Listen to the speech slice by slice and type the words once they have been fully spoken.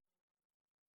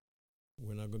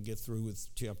not going to get through with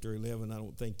chapter 11. I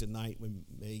don't think tonight. We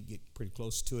may get pretty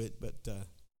close to it, but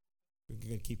we're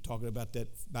going to keep talking about that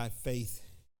by faith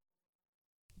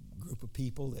group of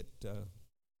people that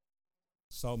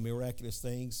saw miraculous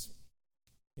things.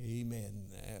 Amen.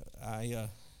 I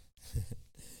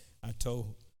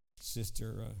told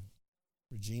Sister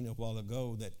Regina a while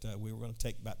ago that we were going to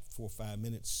take about 4 or 5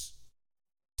 minutes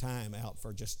time out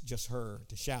for just her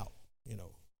to shout,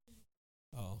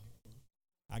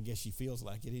 I guess she feels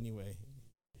like it anyway.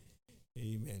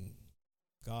 Amen.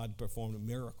 God performed a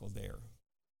miracle there.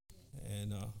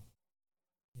 And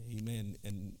amen.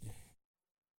 And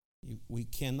we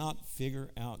cannot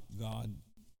figure out God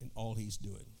and all he's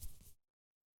doing.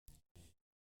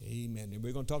 Amen. And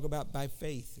we're going to talk about by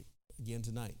faith again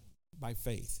tonight. By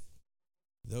faith.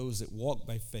 Those that walk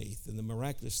by faith and the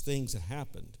miraculous things that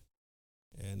happened.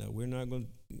 And we're not going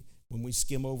to, when we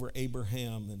skim over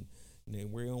Abraham and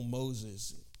we're on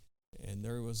Moses, and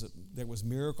there was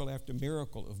miracle after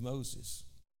miracle of Moses.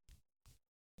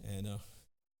 And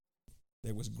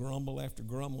there was grumble after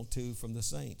grumble too from the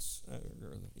saints.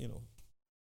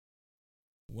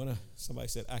 Somebody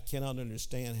said, I cannot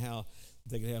understand how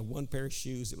they could have one pair of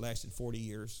shoes that lasted 40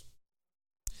 years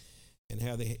and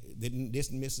how they didn't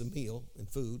miss a meal and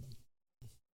food.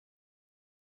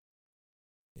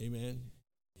 Amen.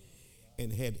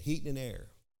 And had heat and air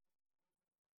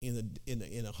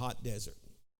in a hot desert,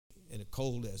 in a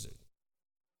cold desert.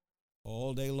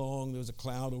 All day long there was a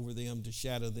cloud over them to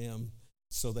shadow them,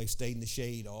 so they stayed in the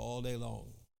shade all day long.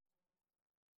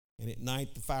 And at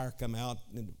night the fire come out,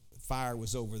 and the fire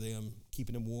was over them,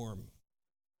 keeping them warm.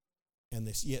 And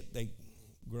yet they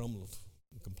grumbled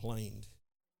and complained.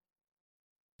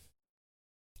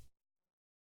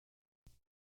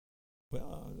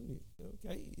 Well,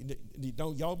 okay.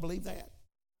 Don't y'all believe that?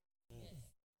 Yes.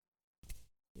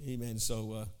 Amen.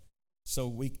 So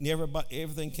we never,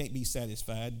 everything can't be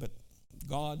satisfied, but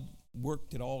God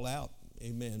worked it all out.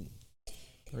 Amen.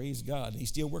 Praise God. He's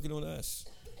still working on us.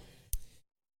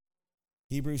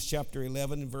 Hebrews chapter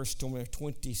 11, verse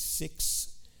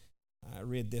 26. I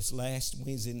read this last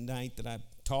Wednesday night that I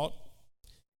taught,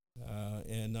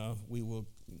 and we will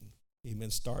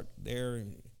even start there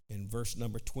in verse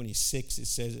number 26. It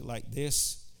says it like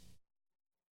this: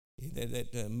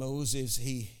 that Moses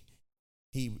he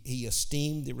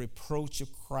esteemed the reproach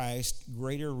of Christ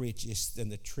greater riches than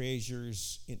the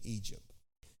treasures in Egypt,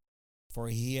 for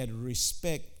he had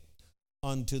respect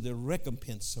unto the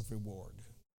recompense of reward.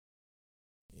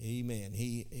 Amen.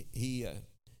 He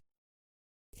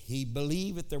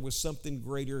believed that there was something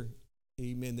greater,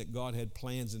 amen, that God had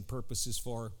plans and purposes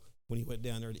for when he went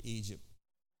down there to Egypt.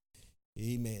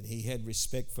 Amen. He had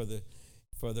respect for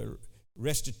the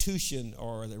restitution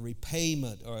or the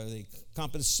repayment or the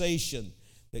compensation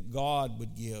that God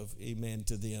would give, amen,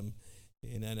 to them.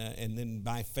 And then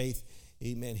by faith,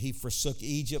 amen, he forsook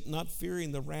Egypt, not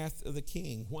fearing the wrath of the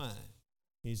king. Why?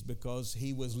 It's because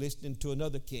he was listening to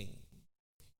another king.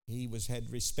 He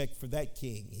had respect for that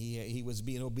king. He was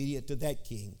being obedient to that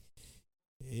king.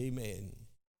 Amen.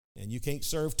 And you can't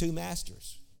serve two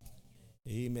masters.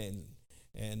 Amen.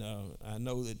 And I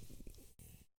know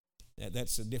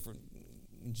that's a different,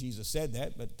 Jesus said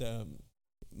that, but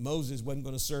Moses wasn't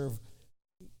going to serve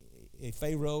a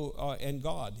Pharaoh and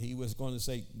God. He was going to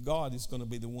say, God is going to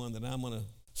be the one that I'm going to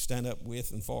stand up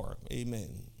with and for. Amen.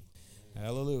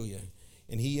 Hallelujah.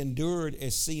 And he endured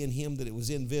as seeing him that it was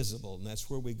invisible. And that's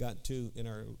where we got to in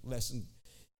our lesson,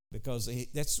 because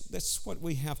that's what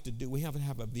we have to do. We have to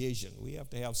have a vision. We have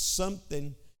to have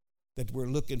something that we're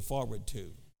looking forward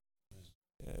to.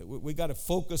 We got to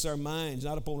focus our minds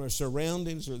not upon our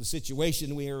surroundings or the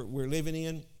situation we're living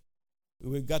in.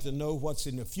 We've got to know what's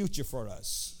in the future for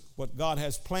us, what God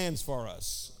has plans for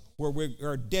us, where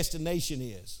our destination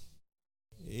is.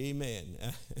 Amen.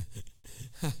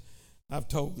 I've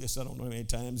told this, I don't know how many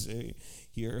times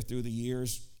here through the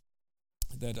years,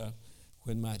 that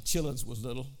when my children was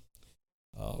little,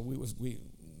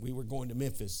 we were going to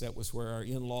Memphis. That was where our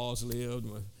in-laws lived,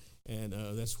 and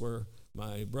that's where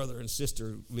my brother and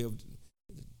sister lived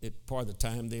at part of the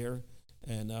time there.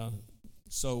 And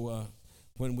so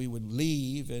when we would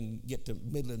leave and get to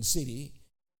Midland City,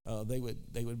 they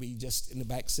would be just in the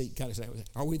back seat kind of saying,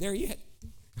 "Are we there yet?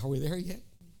 Are we there yet?"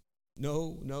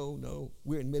 No.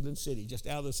 We're in Midland City, just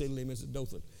out of the city limits of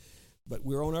Dothan. But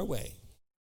we're on our way.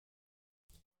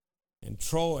 And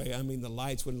Troy, when the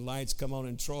lights come on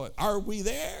in Troy, are we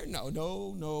there?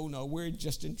 No. We're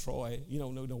just in Troy. You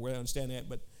don't know where I understand that,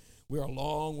 but we're a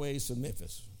long ways from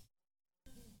Memphis.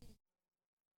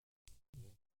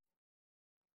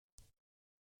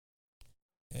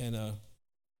 And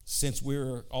since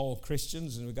we're all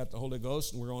Christians and we got the Holy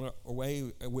Ghost and we're on our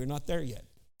way, we're not there yet.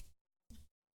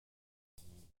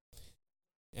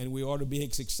 And we ought to be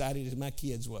as excited as my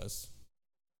kids was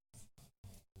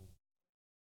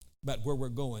about where we're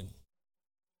going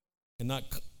and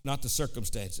not the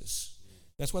circumstances.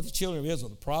 That's what the children of Israel,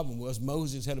 the problem was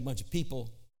Moses had a bunch of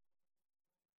people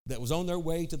that was on their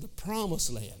way to the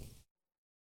promised land.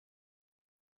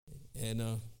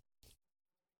 And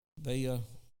they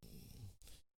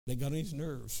got on his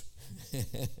nerves.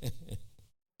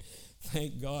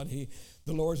 Thank God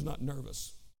the Lord's not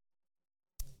nervous.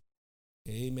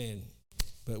 Amen.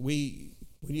 But we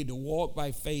need to walk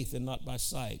by faith and not by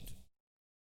sight.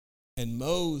 And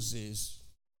Moses,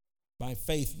 by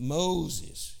faith,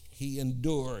 he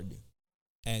endured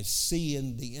as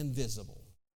seeing the invisible.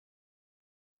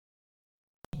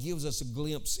 God gives us a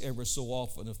glimpse ever so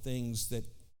often of things that,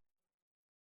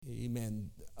 amen,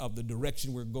 of the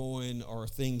direction we're going or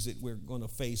things that we're going to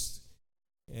face.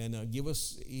 And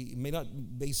he may not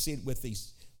be seen with the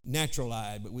natural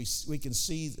eye, but we can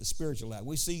see the spiritual eye.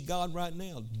 We see God right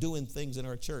now doing things in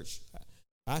our church.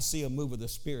 I see a move of the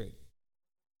Spirit.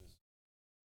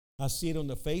 I see it on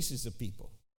the faces of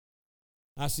people.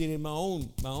 I see it in my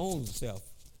own self.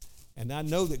 And I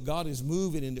know that God is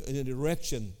moving in a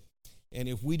direction. And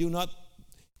if we do not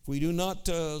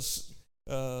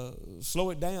slow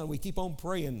it down, we keep on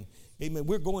praying, amen,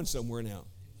 we're going somewhere now.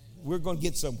 We're going to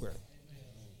get somewhere.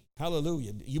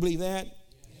 Hallelujah. You believe that?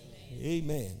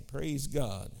 Amen. Praise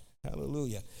God.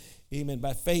 Hallelujah. Amen.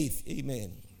 By faith,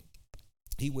 amen,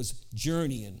 he was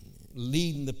journeying,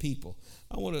 leading the people.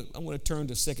 I want to turn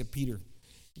to 2 Peter.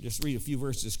 Just read a few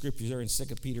verses of scripture there in 2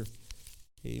 Peter.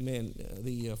 Amen.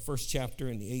 The first chapter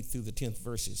and the 8th through the 10th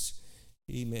verses.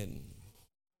 Amen.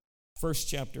 First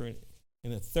chapter and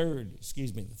the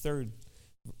third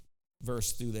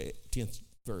verse through the 10th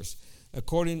verse.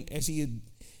 According as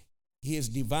his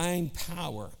divine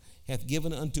power hath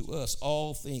given unto us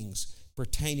all things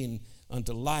pertaining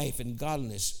unto life and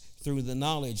godliness through the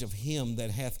knowledge of him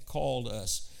that hath called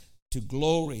us to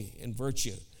glory and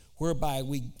virtue, whereby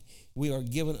we are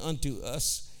given unto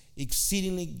us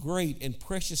exceedingly great and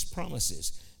precious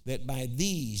promises, that by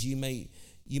these you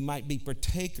might be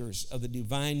partakers of the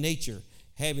divine nature,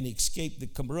 having escaped the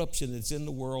corruption that's in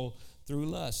the world through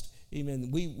lust.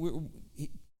 Amen.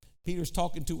 Peter's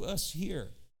talking to us here.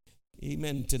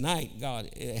 Amen. Tonight, God,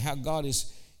 how God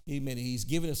is, amen, he's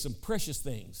given us some precious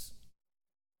things.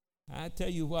 I tell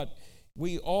you what,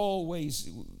 we always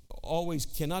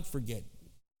cannot forget.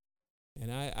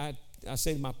 And I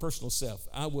say to my personal self,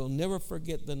 I will never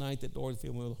forget the night that the Lord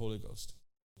filled me with the Holy Ghost.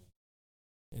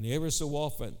 And ever so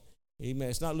often, amen,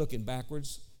 it's not looking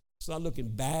backwards. It's not looking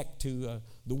back to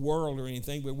the world or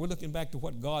anything, but we're looking back to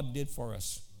what God did for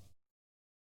us.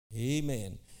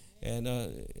 Amen. And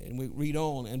we read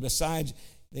on. And besides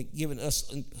giving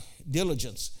us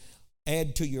diligence,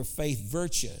 add to your faith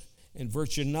virtue, and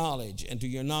virtue knowledge, and to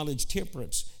your knowledge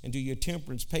temperance, and to your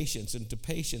temperance patience, and to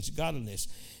patience godliness,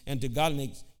 and to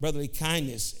godliness brotherly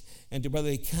kindness, and to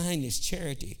brotherly kindness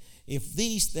charity. If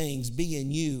these things be in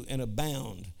you and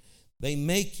abound, they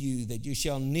make you that you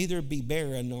shall neither be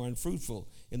barren nor unfruitful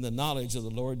in the knowledge of the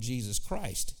Lord Jesus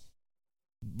Christ.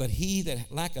 But he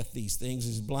that lacketh these things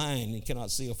is blind and cannot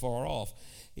see afar off.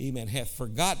 Amen. Hath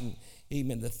forgotten,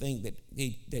 amen, the thing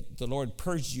that the Lord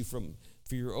purged you for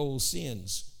your old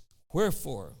sins.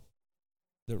 Wherefore,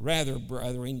 the rather,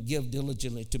 brethren, give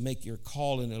diligently to make your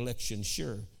call and election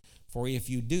sure. For if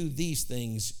you do these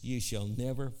things, you shall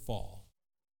never fall.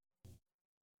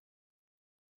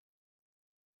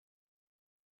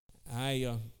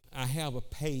 I have a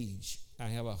page. I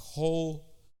have a whole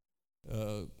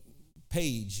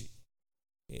page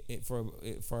for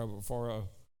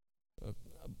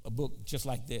a book just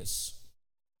like this.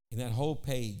 And that whole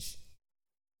page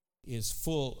is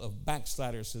full of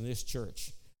backsliders in this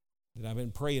church that I've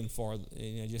been praying for. And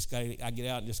I get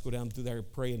out and just go down through there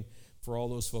praying for all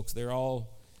those folks. They're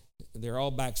all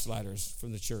backsliders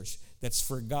from the church that's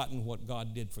forgotten what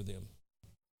God did for them.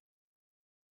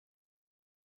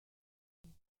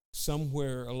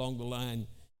 Somewhere along the line,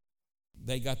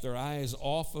 they got their eyes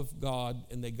off of God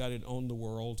and they got it on the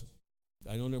world.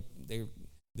 I don't know,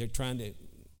 they're trying to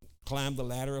climb the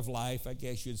ladder of life, I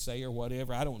guess you'd say, or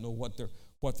whatever. I don't know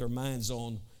what their mind's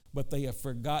on, but they have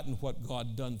forgotten what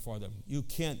God done for them. You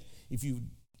can't,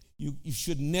 you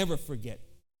should never forget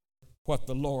what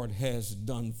the Lord has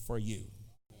done for you.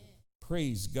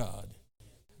 Praise God.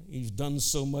 He's done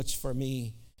so much for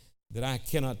me that I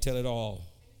cannot tell it all.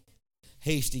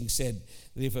 Hastings said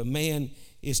that if a man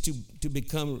is to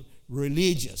become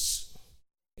religious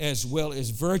as well as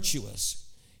virtuous,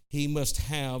 he must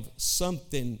have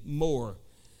something more,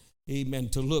 amen,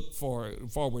 to look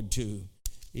forward to,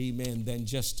 amen, than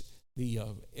just the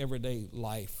everyday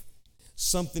life.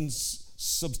 Something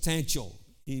substantial,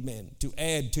 amen, to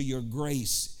add to your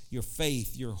grace, your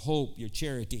faith, your hope, your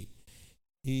charity.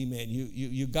 Amen.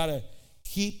 You got to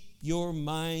keep your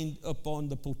mind upon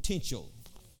the potential.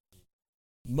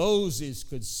 Moses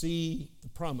could see the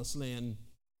promised land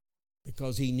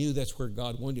because he knew that's where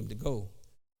God wanted him to go.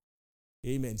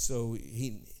 Amen. So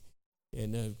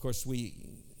of course we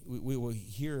will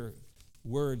hear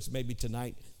words maybe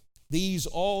tonight. These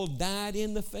all died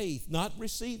in the faith, not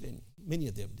receiving. Many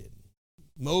of them didn't.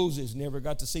 Moses never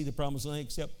got to see the promised land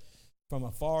except from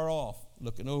afar off,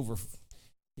 looking over,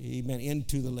 amen,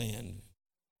 into the land.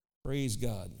 Praise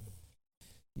God.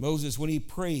 Moses, when he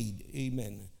prayed,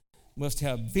 amen, must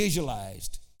have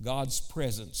visualized God's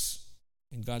presence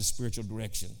and God's spiritual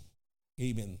direction.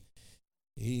 Amen.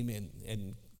 Amen.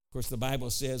 And of course, the Bible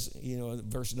says,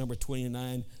 verse number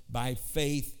 29, by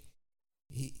faith,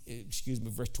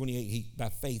 verse 28, by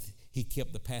faith, he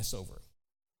kept the Passover.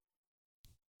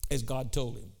 As God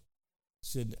told him. He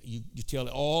said, you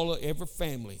tell every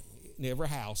family in every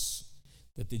house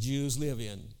that the Jews live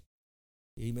in,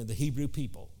 amen, the Hebrew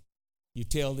people, you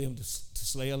tell them to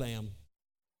slay a lamb.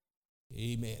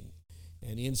 Amen.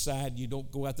 And inside, you don't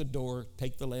go out the door,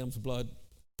 take the lamb's blood,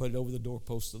 put it over the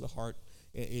doorpost of the heart,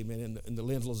 amen, and the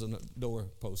lintels and the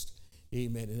doorpost.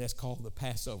 Amen. And that's called the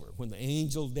Passover. When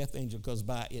the death angel goes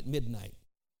by at midnight,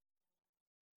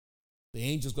 the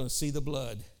angel's going to see the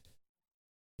blood.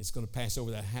 It's going to pass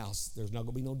over that house. There's not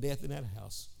going to be no death in that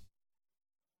house.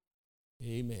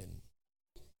 Amen.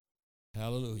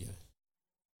 Hallelujah.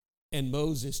 And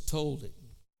Moses told it.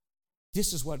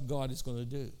 This is what God is going to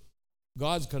do.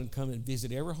 God's going to come and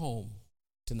visit every home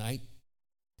tonight.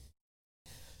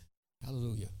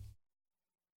 Hallelujah.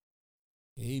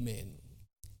 Amen.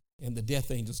 And the death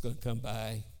angel is going to come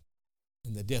by,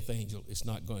 and the death angel is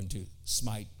not going to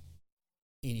smite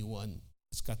anyone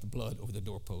that's got the blood over the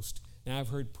doorpost. Now, I've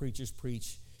heard preachers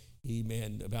preach,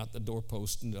 amen, about the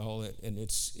doorpost and all that, and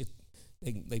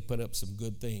they put up some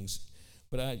good things.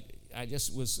 But I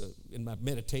just was in my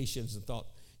meditations and thought,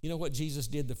 you know what Jesus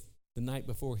did the night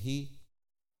before he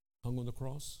hung on the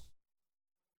cross?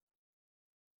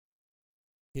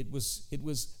 It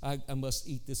was I must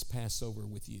eat this Passover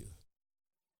with you.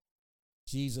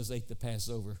 Jesus ate the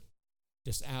Passover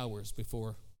just hours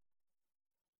before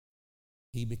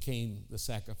he became the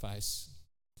sacrifice,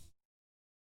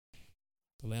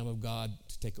 the Lamb of God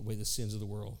to take away the sins of the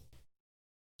world.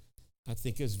 I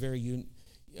think it's very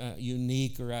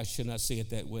unique, or I should not say it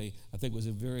that way. I think it was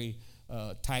a very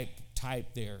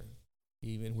type there,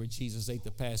 even where Jesus ate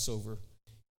the Passover.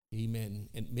 Amen.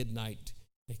 At midnight,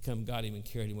 they got him and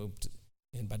carried him up,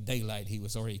 and by daylight, he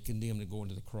was already condemned to go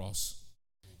into the cross.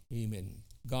 Amen.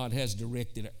 God has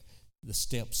directed the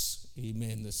steps,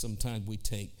 amen, that sometimes we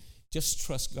take. Just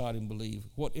trust God and believe.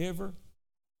 Whatever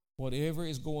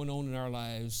is going on in our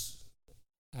lives,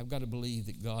 I've got to believe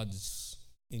that God's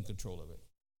in control of it.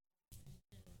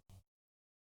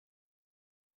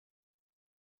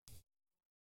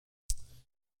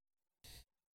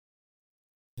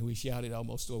 And we shouted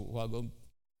almost a while ago,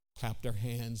 clapped our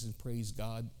hands and praised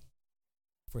God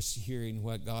for hearing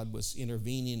what God was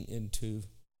intervening into,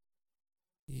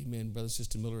 amen, Brother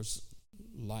Sister Miller's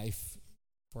life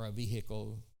for our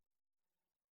vehicle.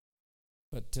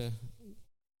 But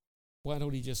why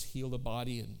don't he just heal the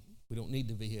body and we don't need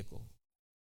the vehicle?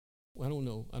 Well, I don't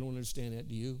know. I don't understand that.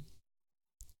 Do you?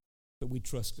 But we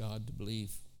trust God to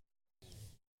believe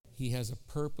he has a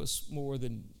purpose more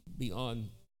than beyond.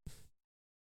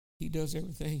 He does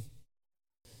everything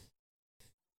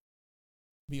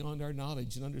beyond our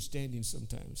knowledge and understanding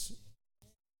sometimes.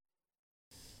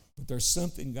 But there's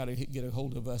something got to get a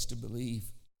hold of us to believe.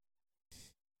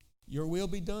 Your will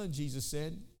be done, Jesus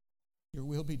said. Your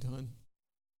will be done.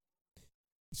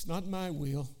 It's not my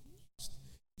will.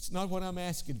 It's not what I'm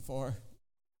asking for.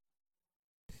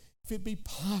 If it be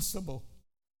possible,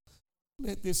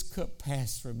 let this cup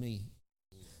pass from me.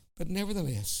 But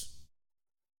nevertheless,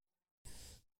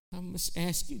 I'm just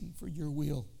asking for your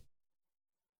will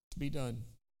to be done.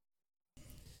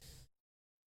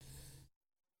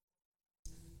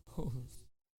 Oh,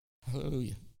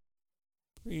 hallelujah.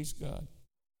 Praise God.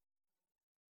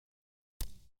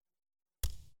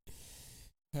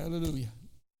 Hallelujah.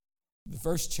 The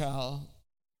first child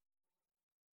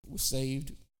was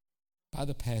saved by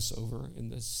the Passover,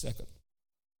 and the second,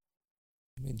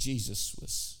 Jesus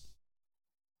was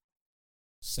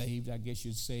saved, I guess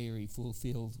you'd say, or he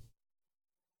fulfilled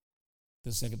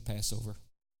the second Passover.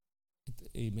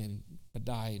 Amen. But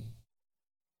died.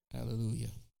 Hallelujah.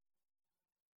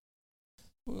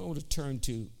 I want to turn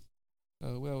to,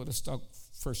 let's talk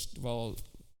first of all,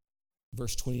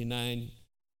 verse 29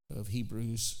 of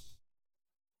Hebrews.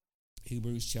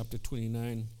 Hebrews chapter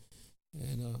 29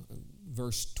 and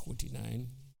verse 29.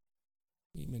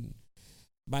 Amen.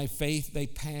 By faith they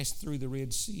passed through the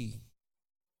Red Sea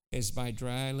as by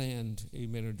dry land,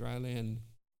 amen, or dry land,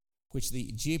 which the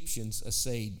Egyptians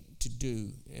essayed to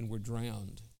do and were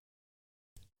drowned.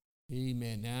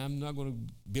 Amen. Now, I'm not going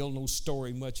to build no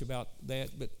story much about that,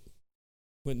 but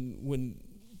when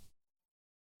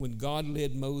God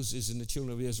led Moses and the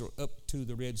children of Israel up to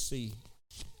the Red Sea,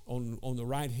 on the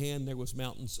right hand there was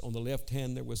mountains, on the left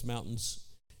hand there was mountains,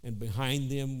 and behind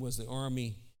them was the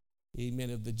army, amen,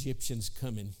 of the Egyptians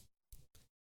coming.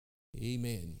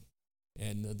 Amen.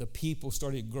 And the people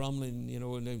started grumbling,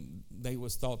 and they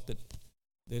was thought that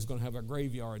there's going to have a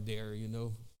graveyard there,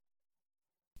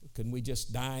 Can we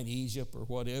just die in Egypt or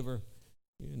whatever?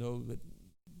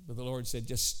 But the Lord said,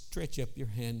 just stretch up your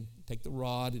hand, take the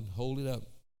rod and hold it up.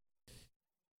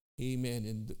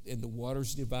 Amen. And the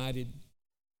waters divided.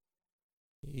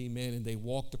 Amen. And they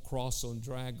walked across on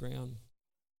dry ground.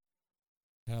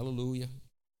 Hallelujah.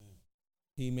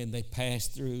 Amen. They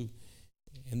passed through.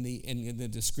 And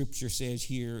the scripture says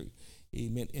here,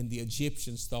 amen, and the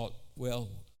Egyptians thought, well,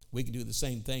 we can do the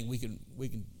same thing. We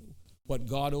can what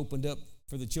God opened up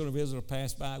for the children of Israel to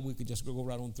pass by, we could just go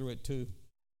right on through it too.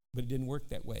 But it didn't work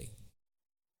that way.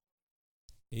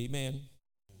 Amen.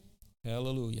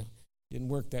 Hallelujah. Didn't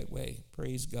work that way.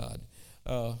 Praise God.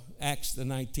 Acts the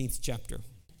 19th chapter.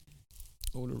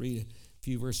 I want to read a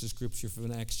few verses of scripture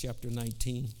from Acts chapter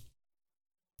 19.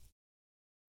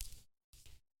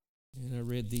 And I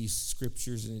read these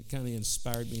scriptures and it kind of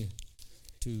inspired me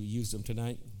to use them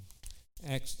tonight.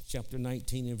 Acts chapter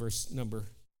 19 and verse number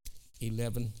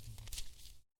 11.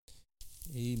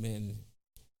 Amen.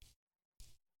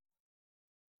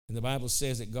 And the Bible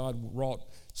says that God wrought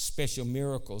special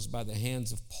miracles by the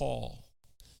hands of Paul,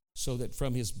 so that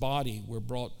from his body were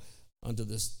brought unto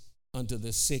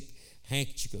the sick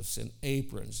handkerchiefs and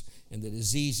aprons, and the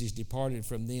diseases departed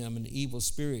from them, and evil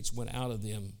spirits went out of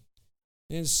them.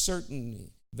 And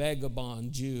certain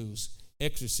vagabond Jews,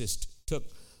 exorcists, took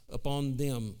upon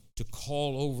them to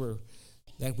call over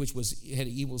that which had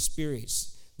evil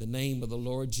spirits the name of the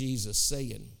Lord Jesus,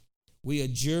 saying, we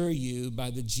adjure you by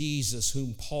the Jesus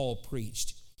whom Paul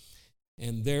preached.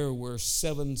 And there were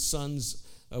 7 sons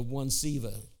of one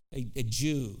Sceva, a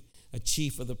Jew, a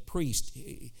chief of the priest.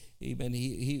 Amen.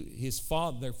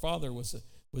 Their father was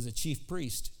a chief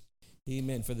priest.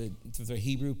 Amen. For the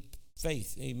Hebrew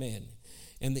faith. Amen.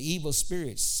 And the evil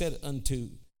spirits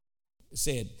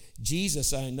said,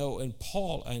 Jesus I know, and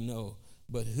Paul I know,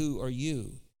 but who are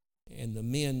you? And the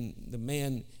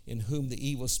man in whom the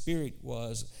evil spirit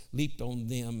was leaped on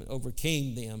them,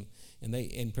 overcame them,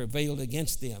 and prevailed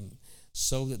against them,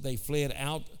 so that they fled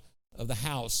out of the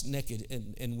house naked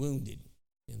and wounded.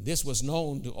 And this was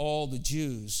known to all the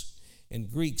Jews and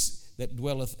Greeks that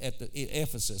dwelleth at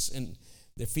Ephesus, and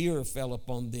the fear fell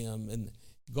upon them. And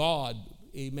God,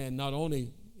 amen, not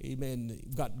only, amen,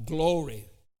 got glory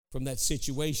from that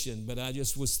situation, but I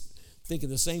just was thinking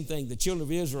the same thing. The children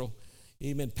of Israel,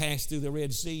 amen, passed through the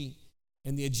Red Sea,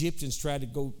 and the Egyptians tried to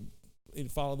go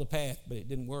and follow the path, but it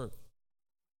didn't work.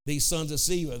 These sons of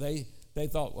Sceva, they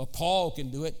thought, well, Paul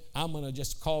can do it. I'm going to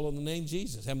just call on the name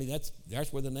Jesus. I mean,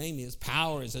 that's where the name is.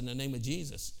 Power is in the name of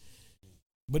Jesus.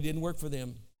 But it didn't work for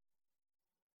them.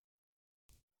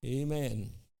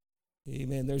 Amen.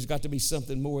 Amen. There's got to be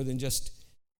something more than just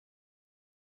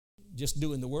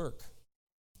doing the work.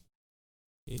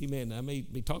 Amen. I may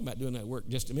be talking about doing that work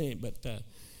in just a minute,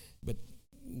 but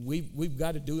we've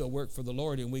got to do a work for the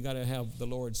Lord, and we got to have the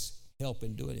Lord's help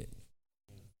in doing it.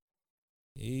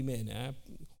 Amen.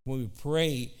 When we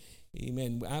pray,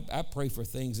 amen, I pray for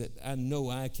things that I know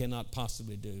I cannot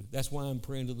possibly do. That's why I'm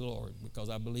praying to the Lord, because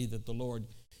I believe that the Lord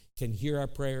can hear our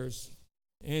prayers,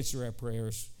 answer our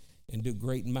prayers, and do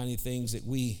great and mighty things that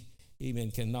we,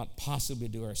 amen, cannot possibly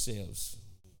do ourselves.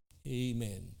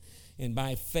 Amen. And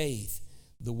by faith,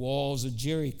 the walls of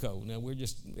Jericho. Now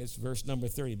it's verse number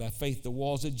 30. By faith, the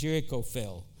walls of Jericho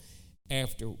fell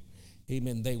after,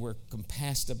 amen, they were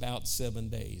compassed about 7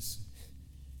 days.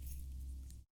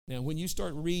 Now, when you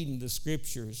start reading the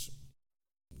scriptures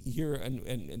here,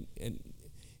 and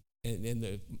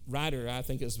the writer, I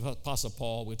think it's Apostle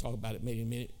Paul, we'll talk about it maybe in a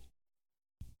minute.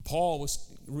 Paul was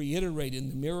reiterating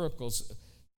the miracles,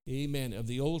 amen, of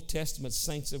the Old Testament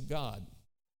saints of God.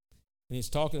 And he's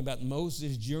talking about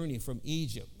Moses' journey from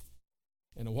Egypt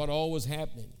and what all was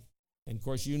happening. And, of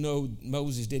course,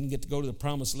 Moses didn't get to go to the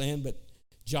promised land, but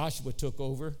Joshua took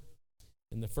over.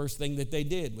 And the first thing that they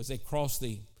did was they crossed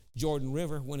the Jordan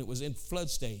River when it was in flood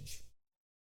stage.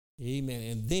 Amen.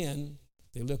 And then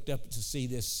they looked up to see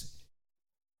this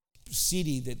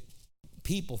city that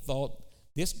people thought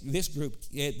this group,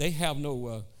 they have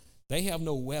no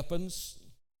weapons.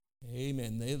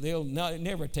 Amen. They'll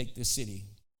never take this city.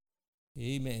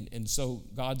 Amen. And so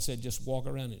God said, just walk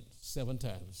around it 7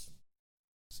 times,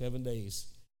 7 days,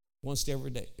 once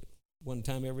every day, one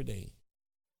time every day.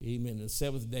 Amen. The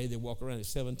 7th day, they walk around it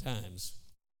 7 times.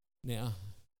 Now,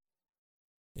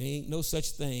 there ain't no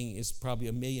such thing as probably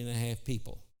 1.5 million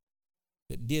people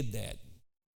that did that.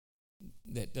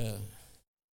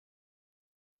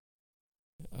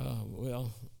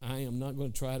 Well, I am not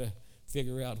going to try to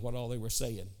figure out what all they were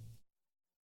saying.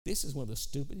 This is one of the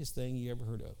stupidest things you ever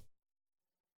heard of.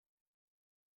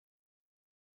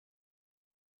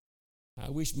 I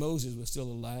wish Moses was still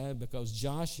alive, because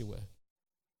Joshua,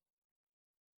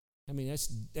 I mean,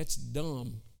 that's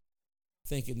dumb,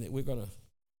 thinking that we're going to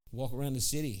walk around the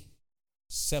city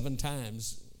 7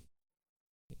 times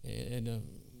and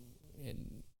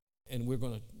we're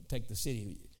going to take the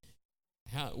city.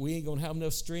 We ain't going to have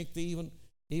enough strength to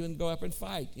even go up and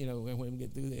fight, when we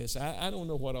get through this. I don't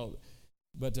know what all,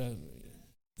 but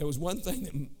there was one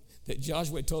thing that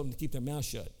Joshua told them to keep their mouth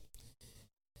shut.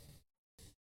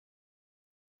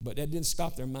 But that didn't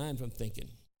stop their mind from thinking.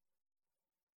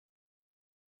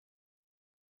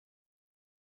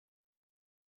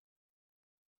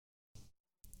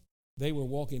 They were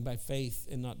walking by faith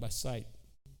and not by sight.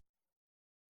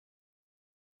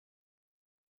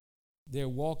 They're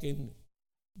walking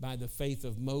by the faith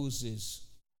of Moses,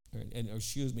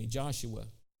 Joshua.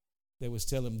 They was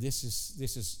telling them, this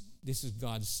is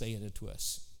God saying it to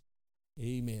us.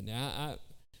 Amen. Now,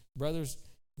 brothers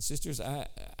and sisters,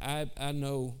 I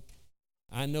know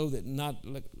that not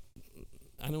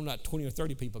 20 or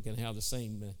 30 people can have the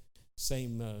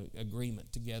same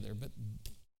agreement together,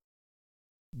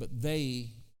 but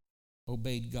they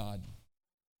obeyed God.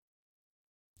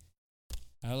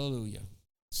 Hallelujah.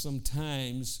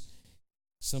 Sometimes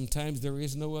there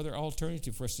is no other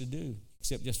alternative for us to do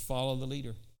except just follow the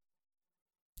leader.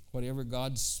 Whatever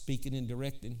God's speaking and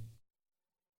directing.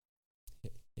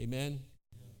 Amen.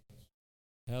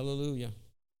 Hallelujah.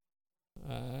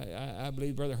 I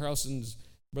believe Brother Harrelson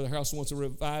wants a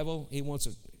revival. He wants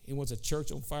a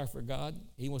church on fire for God.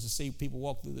 He wants to see people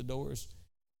walk through the doors.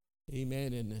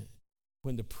 Amen. And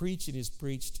when the preaching is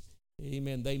preached,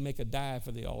 amen, they make a dive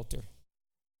for the altar.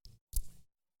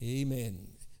 Amen.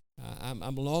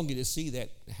 I'm longing to see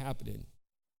that happening.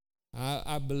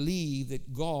 I believe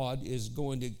that God is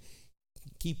going to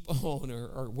keep on,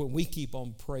 or when we keep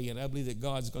on praying, I believe that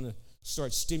God's going to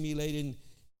start stimulating,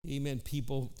 amen,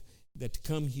 people that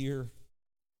come here,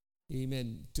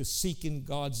 amen, to seeking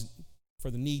God's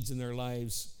for the needs in their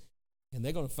lives, and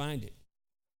they're going to find it.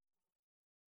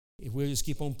 If we'll just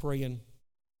keep on praying,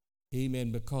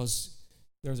 amen, because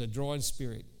there's a drawing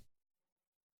spirit.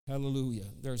 Hallelujah.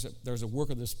 There's a work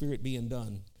of the Spirit being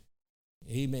done.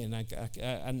 Amen.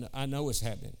 I know it's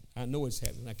happening. I know it's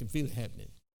happening. I can feel it happening.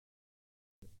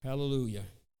 Hallelujah.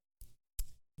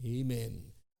 Amen.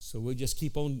 So we'll just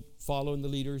keep on following the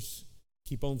leaders,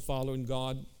 keep on following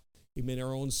God, amen,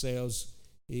 our own selves,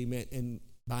 amen, and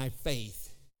by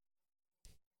faith.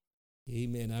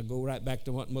 Amen. I go right back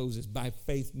to what Moses, by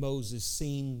faith Moses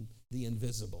seen the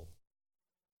invisible.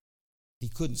 He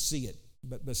couldn't see it,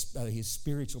 but by his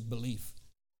spiritual belief,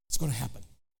 it's going to happen.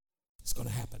 It's going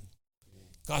to happen.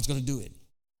 God's going to do it.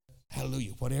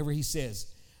 Hallelujah. Whatever he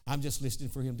says, I'm just listening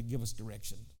for him to give us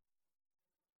direction.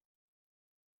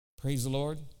 Praise the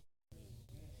Lord.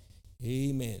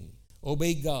 Amen.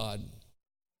 Obey God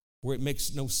where it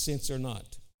makes no sense or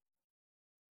not.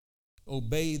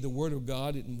 Obey the word of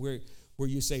God, and where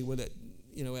you say, well, that,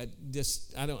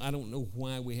 I don't know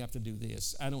why we have to do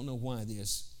this. I don't know why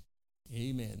this.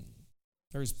 Amen.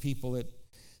 There's people that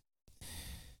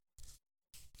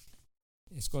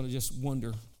it's going to just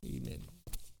wonder, amen,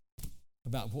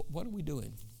 about what are we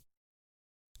doing?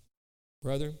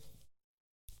 Brother,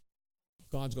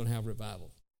 God's going to have revival.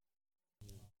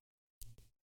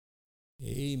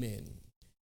 Amen.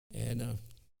 And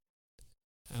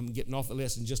I'm getting off the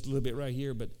lesson just a little bit right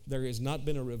here, but there has not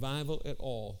been a revival at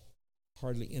all,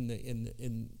 hardly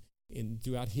in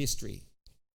throughout history,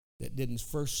 that didn't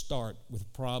first start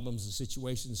with problems and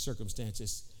situations and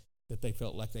circumstances that they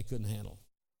felt like they couldn't handle.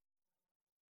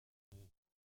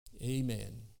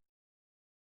 Amen.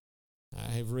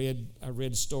 I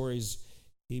read stories,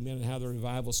 amen, how the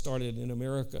revival started in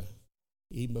America,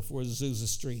 even before Azusa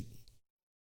Street.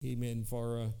 Amen.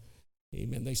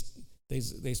 Amen.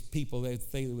 There's people. There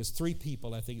was 3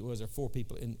 people, I think it was, or 4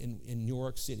 people in New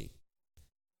York City.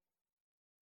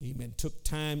 amen, took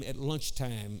time at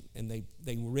lunchtime, and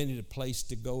they rented a place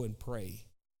to go and pray.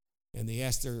 And they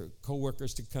asked their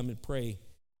co-workers to come and pray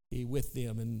with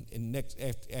them. And next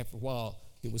after a while,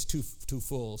 it was too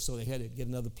full, so they had to get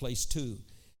another place too.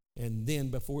 And then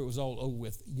before it was all over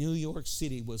with, New York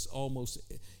City was almost,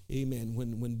 amen,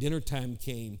 when dinner time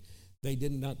came, they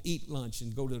did not eat lunch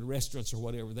and go to the restaurants or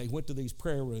whatever. They went to these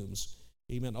prayer rooms,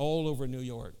 amen, all over New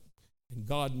York. And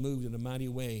God moved in a mighty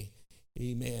way,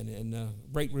 amen. And a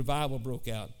great revival broke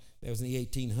out. That was in the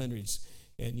 1800s.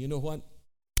 And you know what?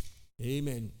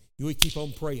 Amen. We keep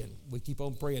on praying. We keep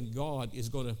on praying. God is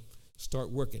going to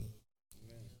start working.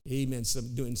 Amen.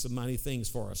 Doing some mighty things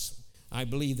for us. I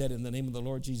believe that in the name of the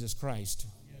Lord Jesus Christ.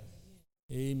 Yes.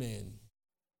 Amen.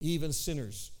 Even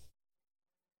sinners,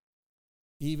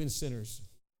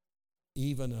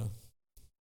 even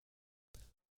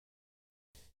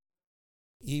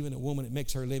a woman that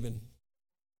makes her living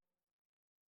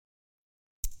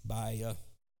by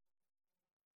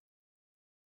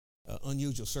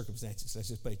unusual circumstances. Let's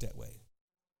just put it that way.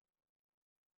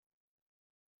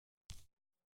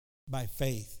 By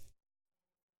faith,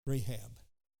 Rahab,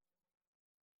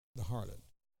 the harlot,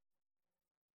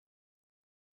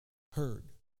 heard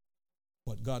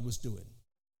what God was doing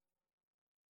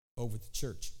over the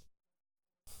church,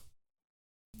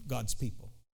 God's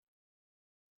people.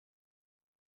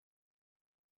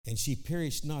 And she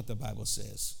perished not, the Bible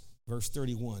says, verse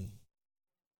 31.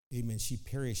 Amen. She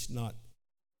perished not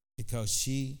because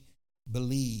she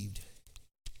believed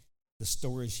the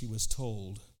story she was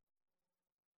told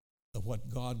of what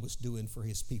God was doing for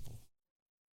his people.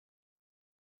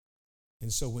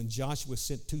 And so when Joshua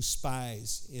sent 2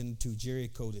 spies into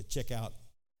Jericho to check out,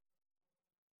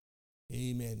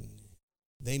 amen,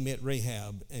 they met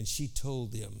Rahab, and she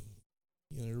told them,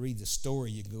 you know, to read the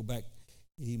story, you can go back,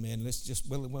 amen.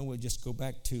 We'll just go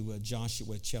back to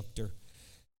Joshua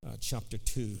chapter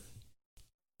 2,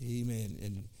 amen,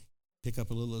 and pick up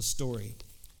a little story.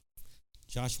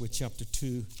 Joshua chapter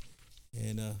 2,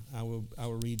 and I will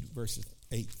read verses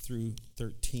 8 through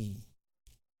 13.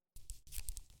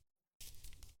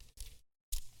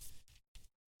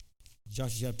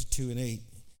 Joshua chapter 2 and 8,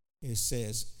 it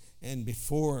says, and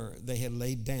before they had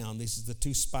laid down, this is the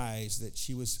 2 spies that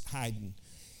she was hiding,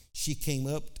 she came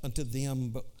up unto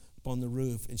them upon the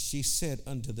roof, and she said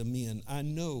unto the men, I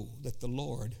know the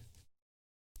Lord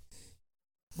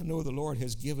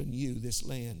has given you this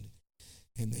land,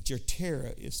 and that your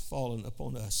terror is fallen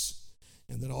upon us,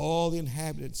 and that all the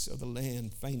inhabitants of the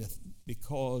land fainteth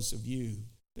because of you.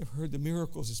 They've heard the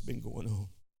miracles that's been going on.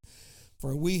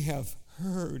 For we have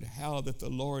heard how that the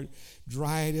Lord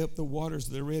dried up the waters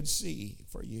of the Red Sea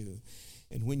for you.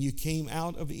 And when you came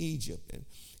out of Egypt,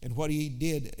 and what he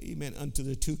did, amen, unto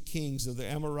the 2 kings of the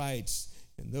Amorites,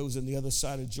 and those on the other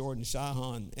side of Jordan,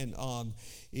 Sihon and Og,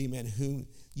 amen, whom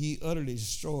ye utterly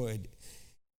destroyed.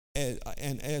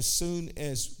 And as soon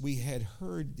as we had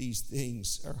heard these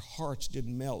things, our hearts did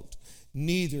melt,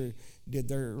 neither did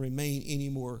there remain any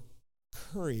more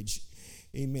courage,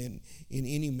 amen, in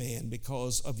any man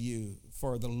because of you.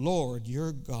 For the Lord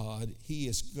your God, he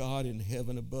is God in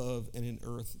heaven above and in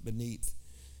earth beneath.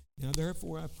 Now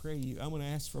therefore I pray you, I'm going to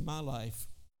ask for my life.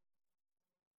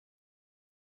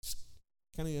 It's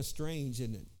kind of strange,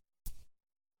 isn't it?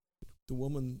 The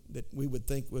woman that we would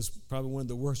think was probably one of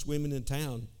the worst women in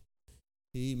town,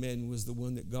 amen, was the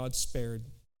one that God spared.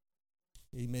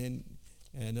 Amen.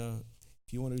 And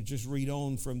if you want to just read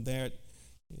on from that,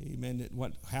 amen,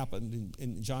 what happened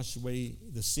in Joshua,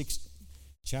 the 6th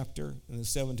chapter and the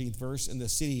 17th verse, in the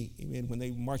city, amen, when they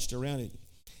marched around it,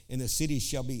 and the city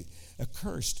shall be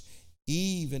accursed,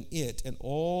 even it and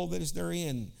all that is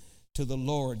therein, to the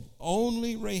Lord.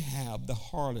 Only Rahab the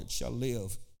harlot shall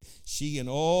live, she and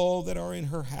all that are in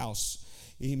her house,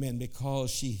 amen,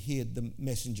 because she hid the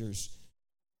messengers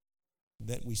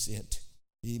that we sent.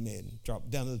 Amen. Drop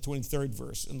down to the 23rd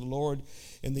verse. And the Lord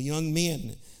and the young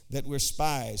men that were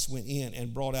spies went in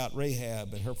and brought out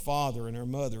Rahab and her father and her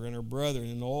mother and her brother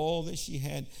and all that she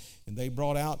had. And they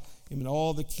brought out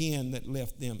all the kin that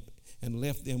left them, and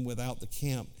left them without the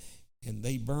camp. And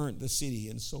they burnt the city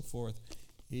and so forth.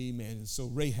 Amen. And so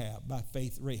Rahab, by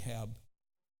faith, Rahab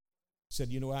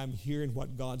said, I'm hearing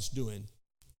what God's doing,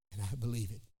 and I believe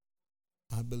it.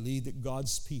 I believe that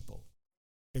God's people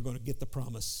are going to get the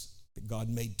promise that God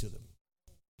made to them.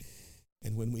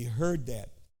 And when we heard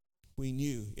that, we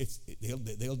knew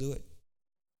they'll do it.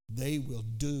 They will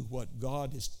do what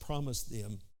God has promised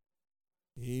them.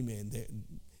 Amen.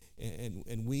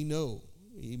 And we know,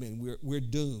 amen, we're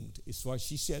doomed. It's why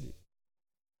she said it.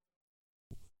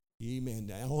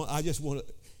 Amen. I just want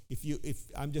to, if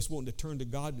I'm just wanting to turn to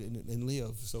God and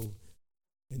live. So,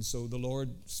 And so the Lord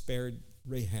spared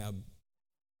Rahab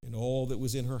and all that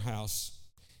was in her house.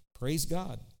 Praise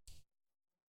God.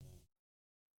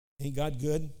 Ain't God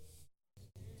good?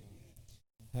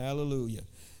 Hallelujah.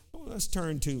 Well, let's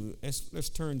turn to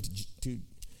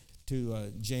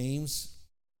James,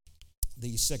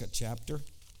 the second chapter,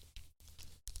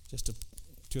 just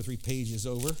 2 or 3 pages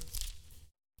over.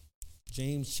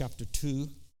 James chapter 2,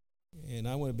 and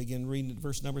I want to begin reading at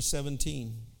verse number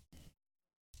 17.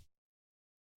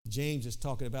 James is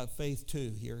talking about faith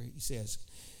too here. He says,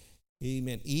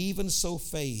 amen, even so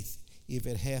faith, if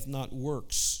it hath not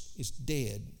works, is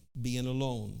dead, being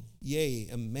alone. Yea,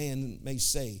 a man may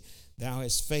say, thou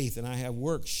hast faith, and I have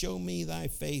works. Show me thy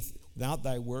faith without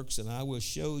thy works, and I will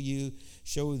show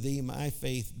thee my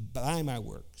faith by my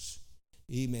works.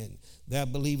 Amen. Thou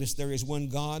believest there is one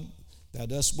God, thou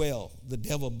dost well. The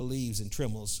devil believes and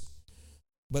trembles.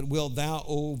 But wilt thou,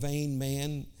 O vain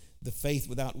man, the faith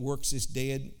without works is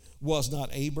dead? Was not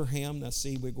Abraham, now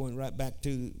see, we're going right back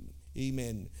to,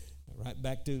 amen, right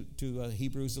back to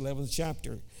Hebrews 11th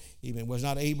chapter. Amen. Was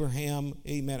not Abraham,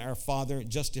 amen, our father,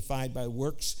 justified by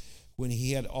works when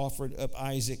he had offered up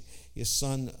Isaac, his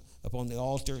son, upon the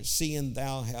altar? Seeing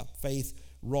thou have faith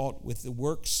wrought with the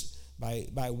works,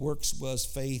 by works was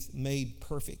faith made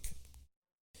perfect.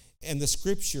 And the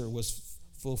scripture was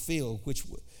fulfilled, which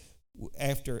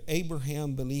after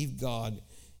Abraham believed God,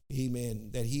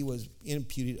 amen, that he was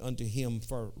imputed unto him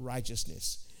for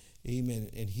righteousness. Amen.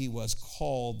 And he was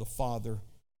called the father,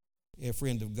 a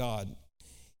friend of God.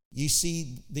 You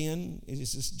see then,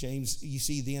 this is James, you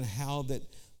see then how that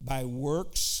by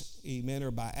works, amen,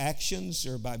 or by actions,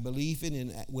 or by believing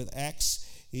in with acts,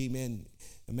 amen,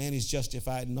 a man is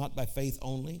justified not by faith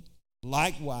only.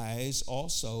 Likewise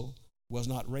also was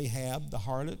not Rahab the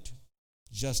harlot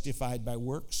justified by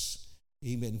works,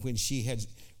 amen, when she had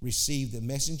received the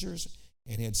messengers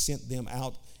and had sent them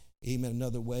out, amen,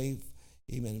 another way.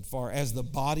 Amen. For as the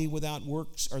body without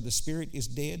works, or the spirit is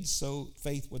dead, so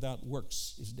faith without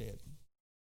works is dead.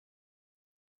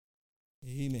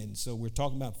 Amen. So we're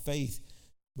talking about faith,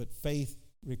 but faith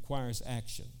requires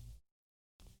action.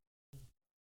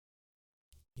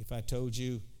 If I told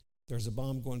you there's a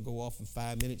bomb going to go off in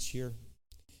 5 minutes here,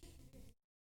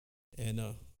 and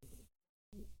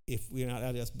if we're not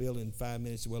out of this building in 5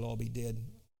 minutes, we'll all be dead.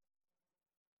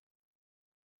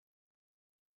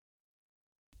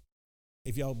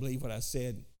 If y'all believe what I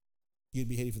said, you'd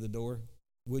be headed for the door,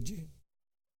 would you?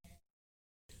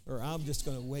 Or I'm just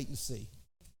going to wait and see.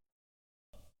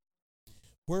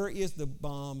 Where is the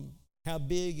bomb? How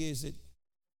big is it?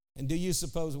 And do you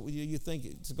think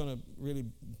it's going to really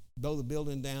blow the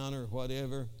building down or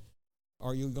whatever?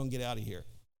 Or are you going to get out of here?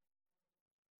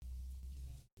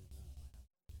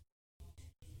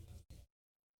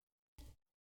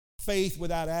 Faith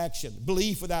without action,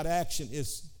 belief without action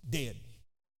is dead.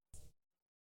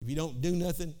 If you don't do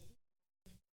nothing,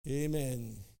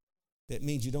 amen, that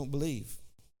means you don't believe.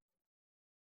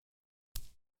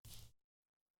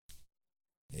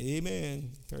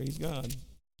 Amen. Praise God.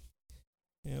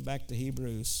 And back to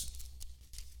Hebrews.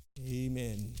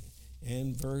 Amen.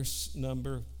 And verse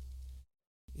number,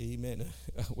 amen.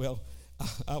 Well,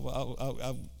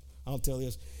 I'll tell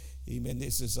this. Amen.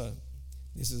 This is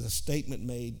a statement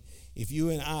made. If you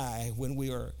and I, when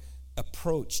we are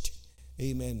approached,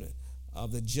 amen,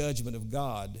 of the judgment of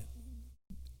God,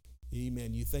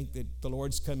 amen, you think that the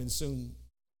Lord's coming soon,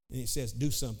 and it says, do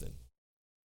something.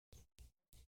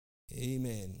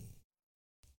 Amen.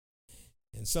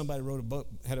 And somebody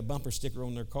had a bumper sticker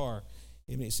on their car,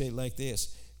 and it said like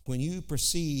this: when you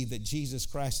perceive that Jesus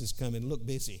Christ is coming, look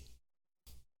busy.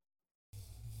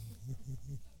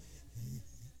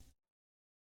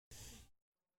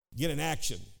 Get in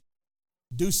action.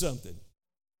 Do something.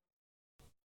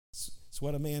 It's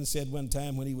what a man said one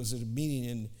time when he was at a meeting,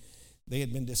 and they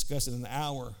had been discussing an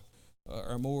hour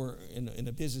or more in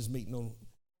a business meeting on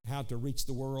how to reach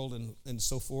the world and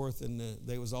so forth. And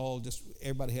they was all just,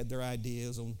 everybody had their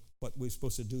ideas on what we're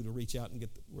supposed to do to reach out and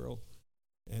get the world.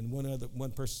 And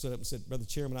one person stood up and said, Brother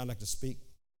Chairman, I'd like to speak.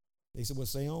 They said, well,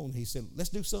 say on. He said, let's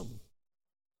do something.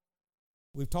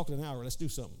 We've talked an hour. Let's do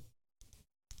something.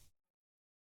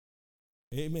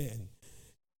 Amen.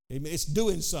 Amen. It's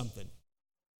doing something.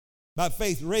 By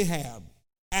faith, Rahab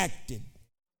acted.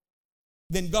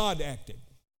 Then God acted.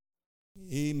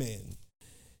 Amen.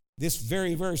 This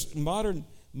very verse, modern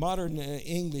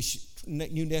English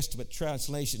New Testament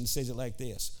translation says it like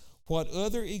this: what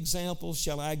other examples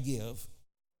shall I give?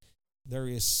 There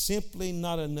is simply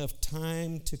not enough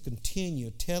time to continue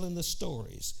telling the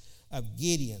stories of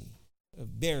Gideon,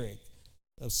 of Barak,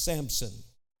 of Samson,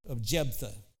 of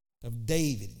Jephthah, of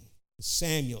David,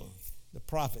 Samuel, the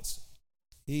prophets.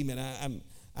 Amen.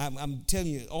 I'm telling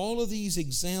you, all of these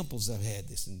examples I've had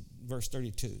this in verse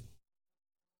 32.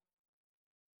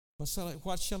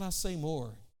 What shall I say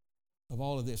more of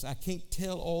all of this? I can't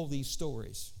tell all these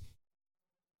stories.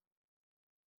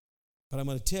 But I'm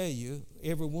going to tell you,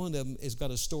 every one of them has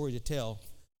got a story to tell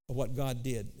of what God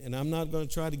did. And I'm not going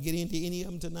to try to get into any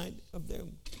of them tonight of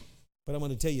them. But I'm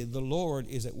going to tell you, the Lord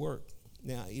is at work.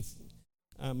 Now, if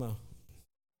I'm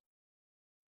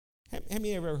have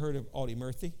you ever heard of Audie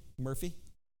Murphy?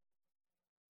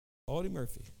 Audie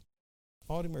Murphy.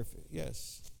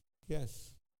 Yes.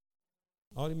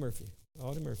 Audie Murphy.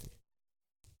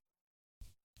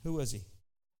 Who was he?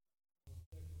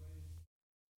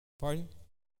 Pardon?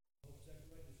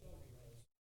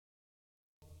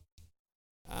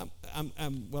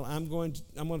 I'm going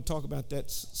to talk about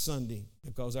that Sunday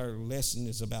because our lesson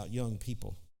is about young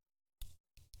people.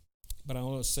 But I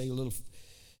want to say a little.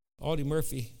 Audie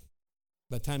Murphy,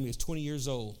 by the time he was 20 years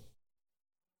old,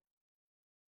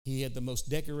 he had the most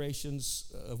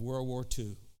decorations of World War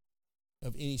II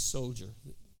of any soldier.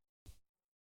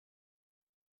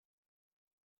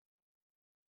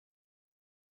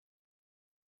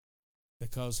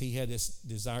 Because he had this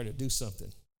desire to do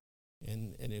something.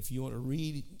 And if you want to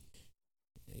read,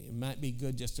 it might be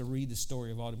good just to read the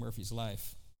story of Audie Murphy's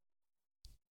life.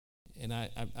 And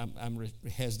I'm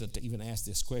hesitant to even ask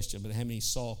this question, but how many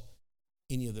saw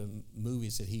any of the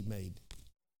movies that he made?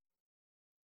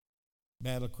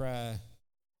 Battle Cry,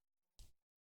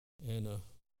 and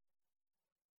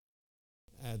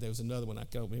there was another one. I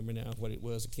can't remember now what it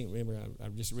was. I can't remember. I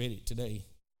just read it today.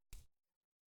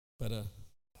 But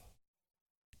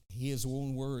his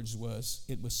own words was,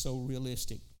 it was so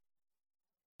realistic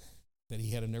that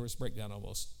he had a nervous breakdown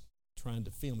almost trying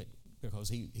to film it, because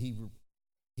he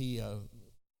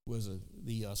was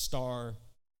the star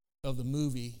of the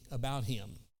movie about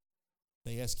him.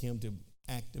 They asked him to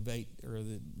activate or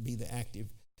be the active.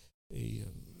 He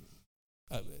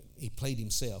played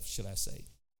himself, should I say,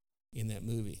 in that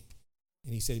movie.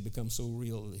 And he said it became so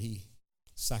real that he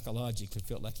psychologically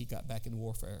felt like he got back in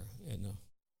warfare and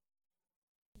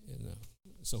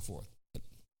so forth. But,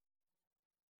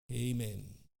 amen.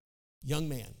 Young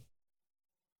man,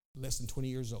 less than 20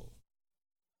 years old.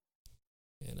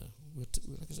 And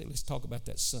like I say, let's talk about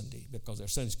that Sunday, because our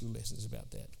Sunday school lesson is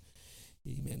about that.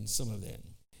 Amen. Some of that.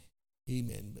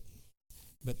 Amen.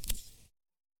 But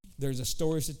there's a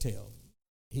story to tell.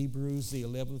 Hebrews, the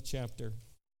 11th chapter.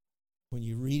 When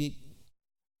you read it,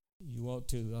 you ought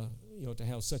to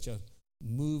have such a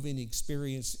moving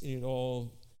experience in it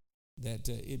all that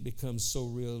it becomes so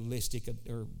realistic,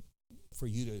 or for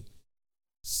you to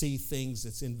see things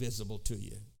that's invisible to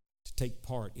you, to take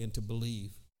part and to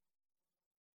believe.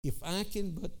 If I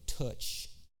can but touch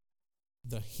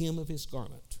the hem of his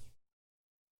garment,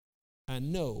 I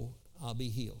know I'll be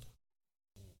healed.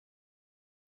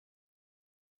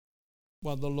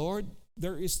 Well, the Lord,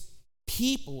 there is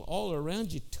people all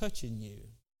around you touching you.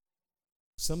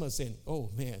 Some are saying,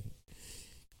 oh man,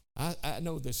 I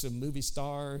know there's some movie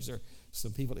stars or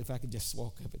some people, if I could just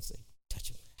walk up and say, touch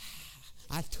him.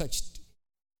 I touched.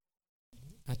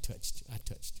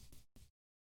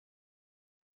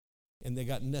 And they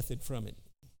got nothing from it.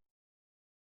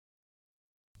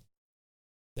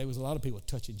 There was a lot of people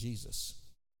touching Jesus.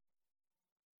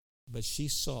 But she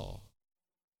saw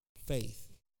faith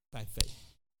by faith.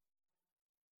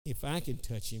 If I can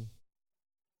touch him,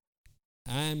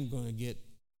 I'm going to get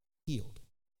healed.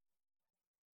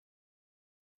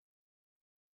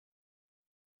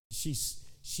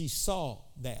 She saw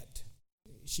that.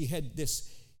 She had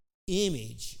this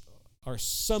image or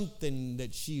something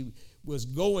that she was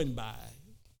going by.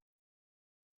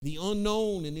 The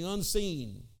unknown and the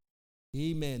unseen.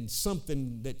 Amen.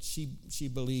 Something that she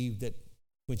believed that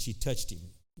when she touched him,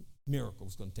 miracle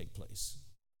was going to take place.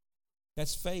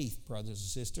 That's faith, brothers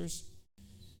and sisters.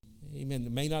 Amen.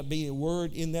 There may not be a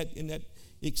word in that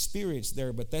experience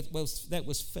there, but that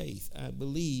was faith. I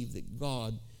believe that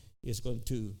God is going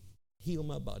to heal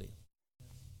my body.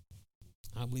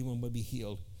 I believe I'm going to be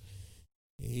healed.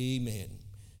 Amen.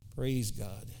 Praise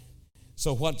God.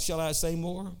 So what shall I say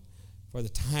more? For the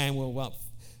time will not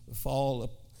fail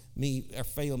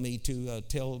me to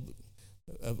tell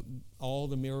of all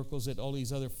the miracles that all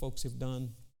these other folks have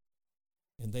done.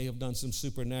 And they have done some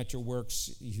supernatural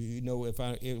works. You know,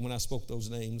 when I spoke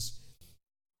those names,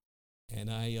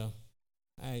 and I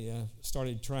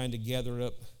started trying to gather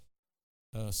up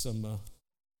some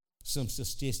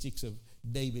statistics of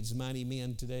David's mighty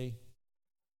men today,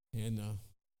 and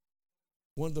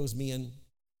one of those men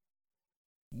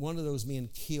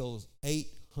killed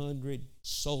 800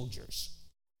 soldiers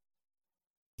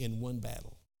in one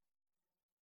battle.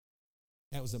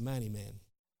 That was a mighty man.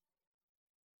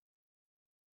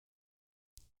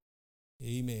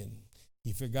 Amen.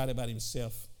 He forgot about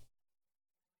himself,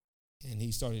 and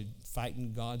he started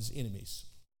fighting God's enemies.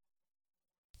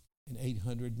 And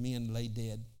 800 men lay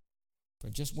dead for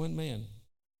just one man.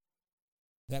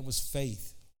 That was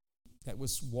faith. That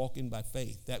was walking by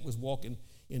faith. That was walking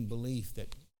in belief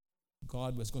that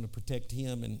God was going to protect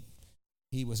him and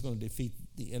he was going to defeat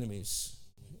the enemies.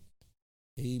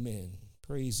 Amen.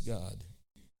 Praise God.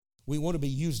 We want to be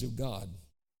used of God,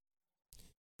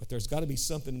 but there's got to be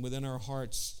something within our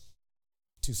hearts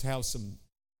to have some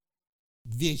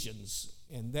visions,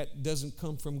 and that doesn't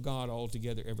come from God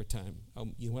altogether every time.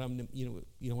 You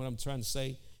know what I'm trying to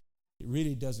say? It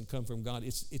really doesn't come from God.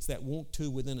 It's that want to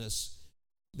within us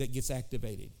that gets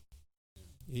activated.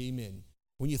 Amen.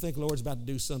 When you think the Lord's about to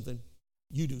do something,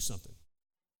 you do something.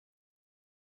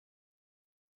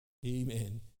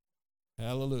 Amen.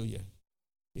 Hallelujah.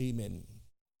 Amen.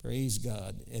 Praise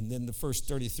God. And then the verse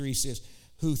 33 says,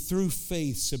 who through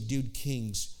faith subdued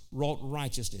kings, wrought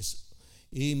righteousness.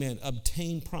 Amen.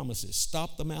 Obtained promises,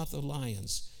 stopped the mouth of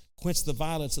lions, quenched the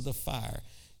violence of the fire,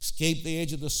 escaped the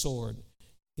edge of the sword.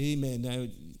 Amen. Now,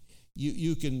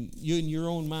 you in your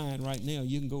own mind right now,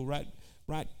 you can go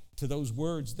right to those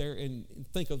words there and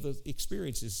think of the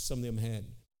experiences some of them had.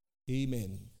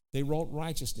 Amen. They wrought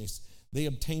righteousness. They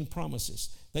obtained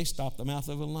promises. They stopped the mouth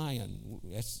of a lion.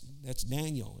 That's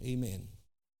Daniel. Amen.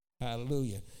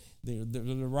 Hallelujah.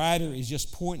 The writer is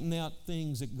just pointing out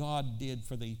things that God did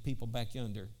for the people back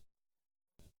yonder.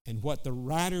 And what the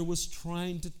writer was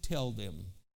trying to tell them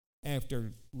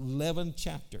after 11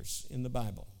 chapters in the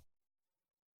Bible,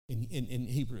 in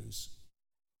Hebrews,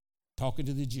 talking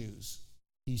to the Jews,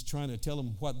 he's trying to tell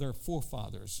them what their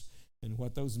forefathers and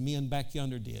what those men back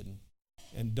yonder did.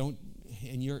 And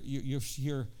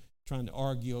you're trying to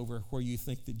argue over where you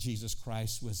think that Jesus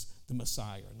Christ was the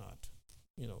Messiah or not.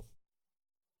 You know,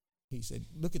 he said,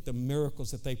 look at the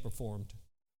miracles that they performed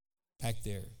back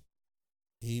there.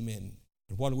 Amen.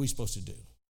 And what are we supposed to do?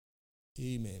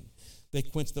 Amen. They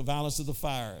quenched the violence of the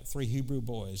fire. 3 Hebrew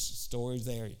boys, stories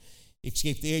there.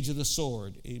 Escaped the edge of the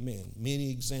sword. Amen.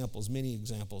 Many examples.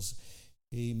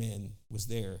 Amen. Was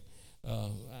there.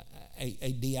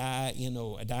 A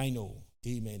dino.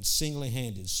 Amen.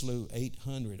 Single-handed slew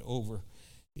 800 over.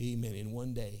 Amen. In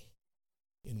one day.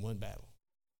 In one battle.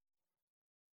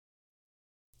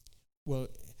 Well,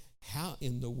 how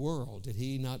in the world did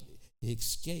he not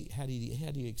escape? How did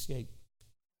he escape?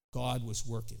 God was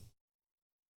working.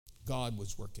 God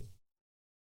was working.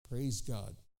 Praise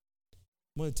God.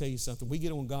 I'm going to tell you something. We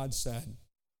get on God's side,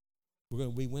 we're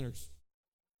going to be winners.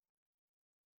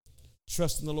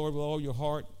 Trust in the Lord with all your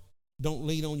heart. Don't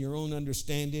lean on your own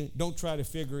understanding. Don't try to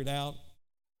figure it out.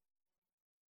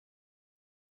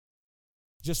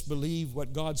 Just believe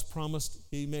what God's promised.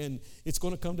 Amen. It's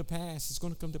going to come to pass. It's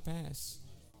going to come to pass.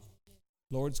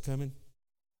 Lord's coming.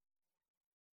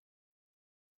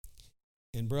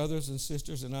 And brothers and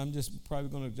sisters, and I'm just probably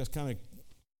going to just kind of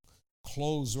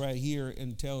close right here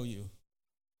and tell you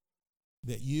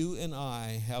that you and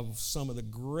I have some of the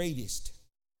greatest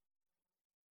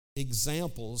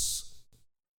examples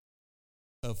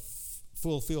of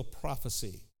fulfilled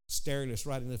prophecy staring us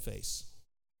right in the face.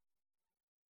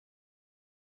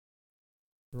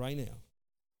 Right now,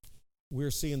 we're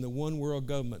seeing the one world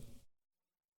government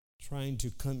trying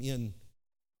to come in,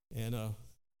 and our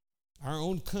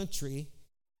own country,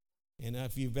 and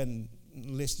if you've been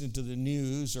listening to the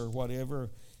news or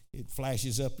whatever, it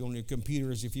flashes up on your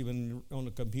computers if you've been on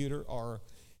a computer or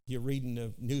you're reading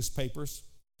the newspapers.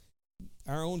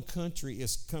 Our own country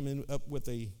is coming up with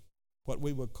what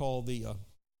we would call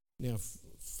now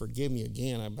forgive me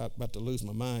again, I'm about to lose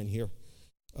my mind here,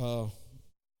 but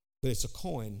it's a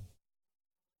coin.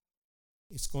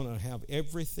 It's going to have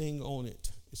everything on it.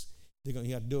 They're going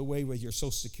to have to do away with your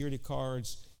Social Security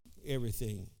cards,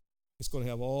 everything. It's going to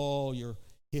have all your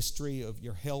history of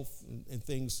your health and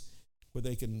things where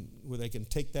they can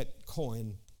take that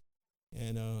coin,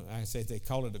 and I say they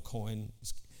call it a coin.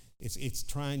 It's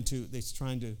trying to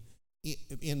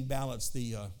imbalance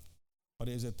the what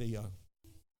is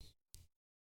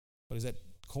that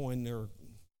coin or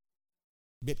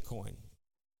Bitcoin?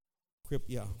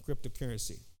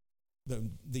 Cryptocurrency.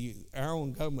 Our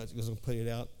own government is going to put it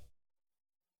out,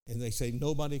 and they say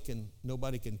nobody can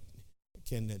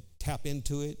tap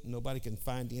into it. Nobody can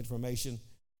find the information.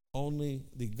 Only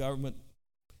the government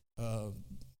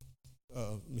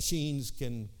machines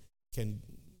can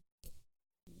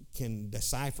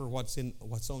decipher what's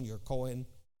on your coin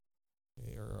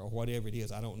or whatever it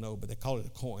is. I don't know, but they call it a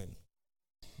coin.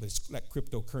 But it's like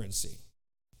cryptocurrency.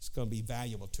 It's going to be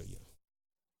valuable to you.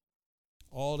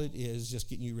 All it is just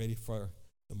getting you ready for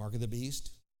the mark of the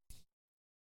beast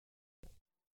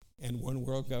and one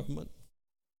world government.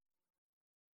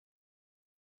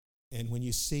 And when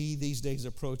you see these days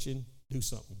approaching, do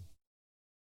something.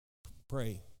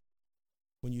 Pray.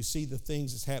 When you see the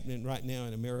things that's happening right now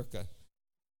in America,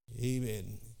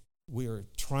 amen, we are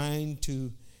trying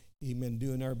to, amen,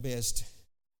 doing our best.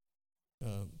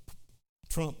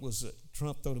 Trump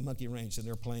threw the monkey wrench in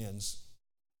their plans,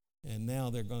 and now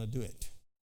they're going to do it.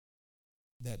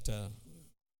 That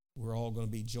we're all going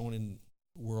to be joining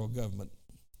world government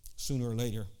sooner or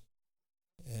later,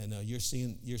 and you're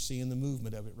seeing the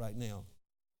movement of it right now,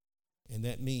 and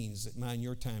that means that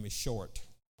your time is short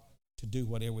to do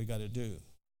whatever we got to do.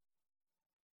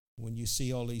 When you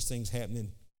see all these things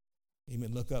happening,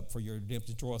 amen, look up for your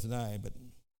redemption draweth nigh, but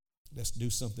let's do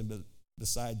something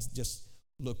besides just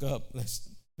look up. Let's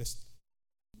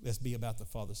be about the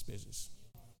Father's business.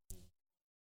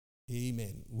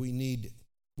 Amen. We need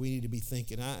to be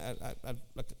thinking.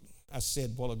 Like I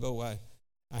said a while ago, I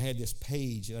had this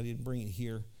page, and I didn't bring it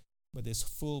here, but this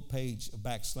full page of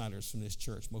backsliders from this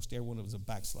church. Most everyone of us are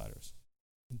backsliders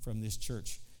from this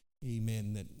church.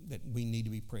 Amen. That we need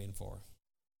to be praying for,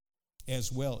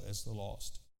 as well as the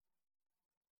lost.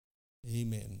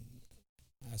 Amen.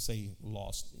 I say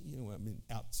lost,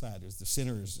 outsiders, the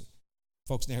sinners,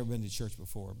 folks never been to church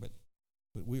before, but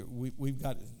we've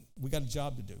got a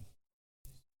job to do.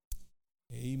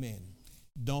 Amen.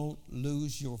 Don't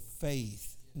lose your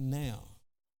faith now.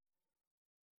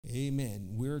 Amen.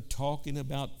 We're talking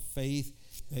about faith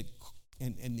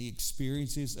and the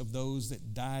experiences of those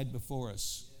that died before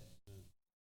us.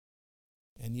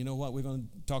 And you know what we're going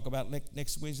to talk about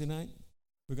next Wednesday night?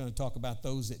 We're going to talk about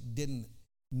those that didn't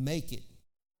make it,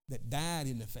 that died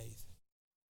in the faith.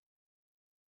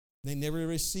 They never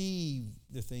received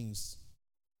the things.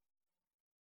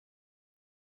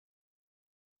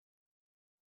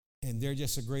 And they're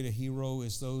just as great a hero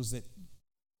as those that,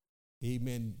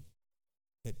 amen,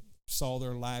 that saw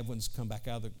their live ones come back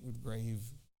out of the grave.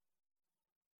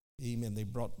 Amen. They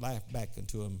brought life back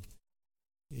into them.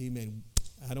 Amen.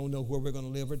 I don't know where we're going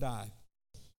to live or die.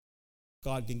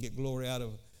 God can get glory out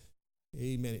of it.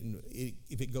 Amen.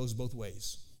 If it goes both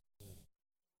ways.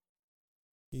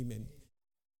 Amen.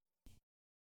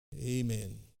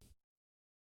 Amen.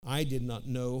 I did not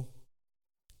know,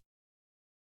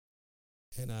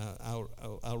 and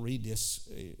I'll read this.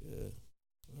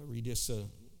 I'll read this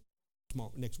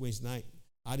tomorrow, next Wednesday night.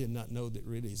 I did not know that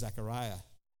really Zechariah,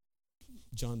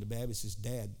 John the Baptist's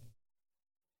dad,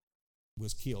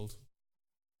 was killed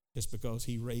just because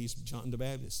he raised John the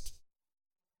Baptist,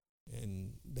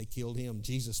 and they killed him.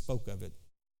 Jesus spoke of it,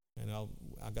 and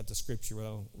I got the scripture.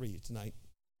 I'll read it tonight.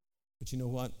 But you know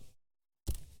what?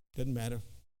 Doesn't matter.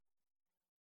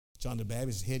 John the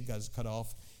Baptist's head got cut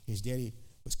off. His daddy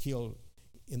was killed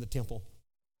in the temple.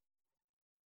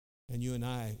 And you and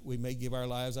I, we may give our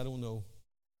lives, I don't know,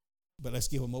 but let's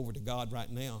give them over to God right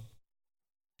now.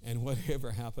 And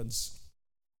whatever happens,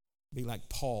 be like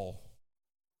Paul.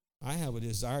 I have a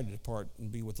desire to depart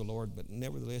and be with the Lord, but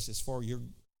nevertheless, it's for your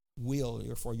will,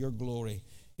 or for your glory,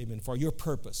 even for your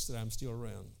purpose that I'm still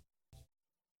around.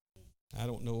 I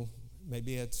don't know.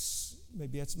 Maybe it's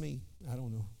me. I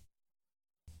don't know.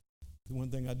 The one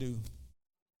thing I do,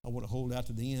 I want to hold out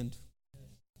to the end.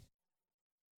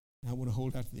 I want to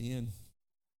hold out to the end.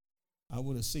 I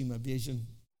want to see my vision,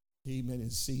 amen,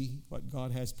 and see what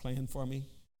God has planned for me.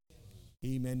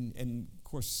 Amen. And of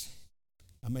course,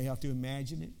 I may have to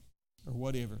imagine it or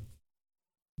whatever.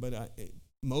 But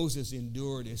Moses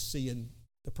endured as seeing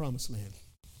the promised land.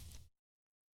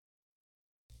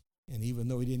 And even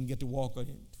though he didn't get to walk on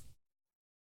it,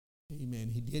 amen,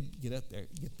 he did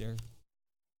get there,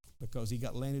 because he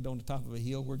got landed on the top of a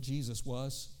hill where Jesus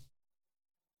was.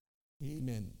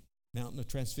 Amen. Mountain of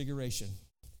Transfiguration.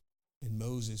 And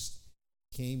Moses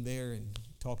came there and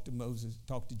talked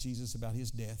to Jesus about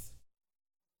his death.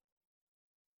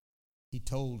 He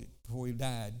told it before he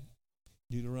died,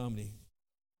 Deuteronomy,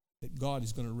 that God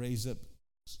is going to raise up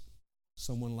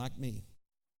someone like me.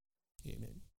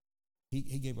 Amen.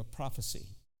 He gave a prophecy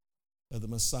of the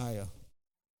Messiah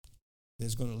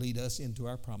that's going to lead us into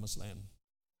our promised land.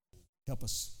 Help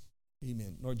us.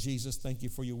 Amen. Lord Jesus, thank you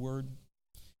for your word.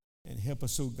 And help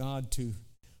us, oh God, to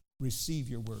receive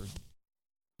your word.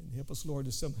 And help us, Lord,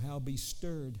 to somehow be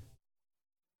stirred.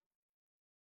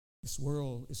 This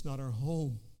world is not our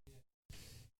home.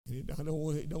 And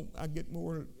I get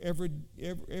more every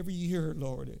year,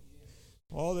 Lord.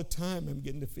 All the time I'm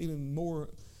getting the feeling more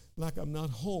like I'm not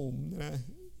home.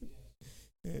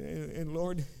 And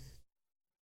Lord,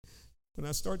 when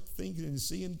I start thinking and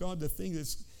seeing, God, the thing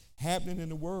that's happening in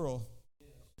the world,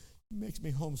 makes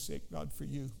me homesick, God, for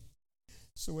you.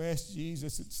 So ask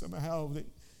Jesus that somehow that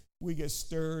we get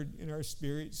stirred in our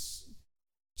spirits,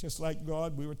 just like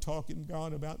God, we were talking,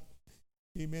 God, about,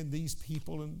 amen, these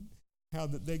people and how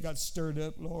that they got stirred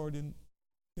up, Lord, and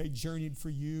they journeyed for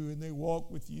you and they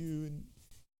walked with you, and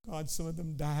God, some of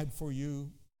them died for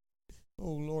you.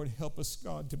 Oh, Lord, help us,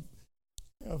 God, to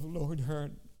have, Lord,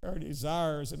 our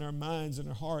desires and our minds and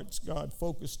our hearts, God,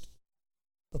 focused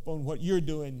upon what you're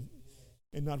doing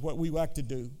and not what we like to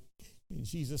do. In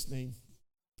Jesus' name,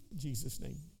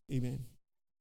 amen.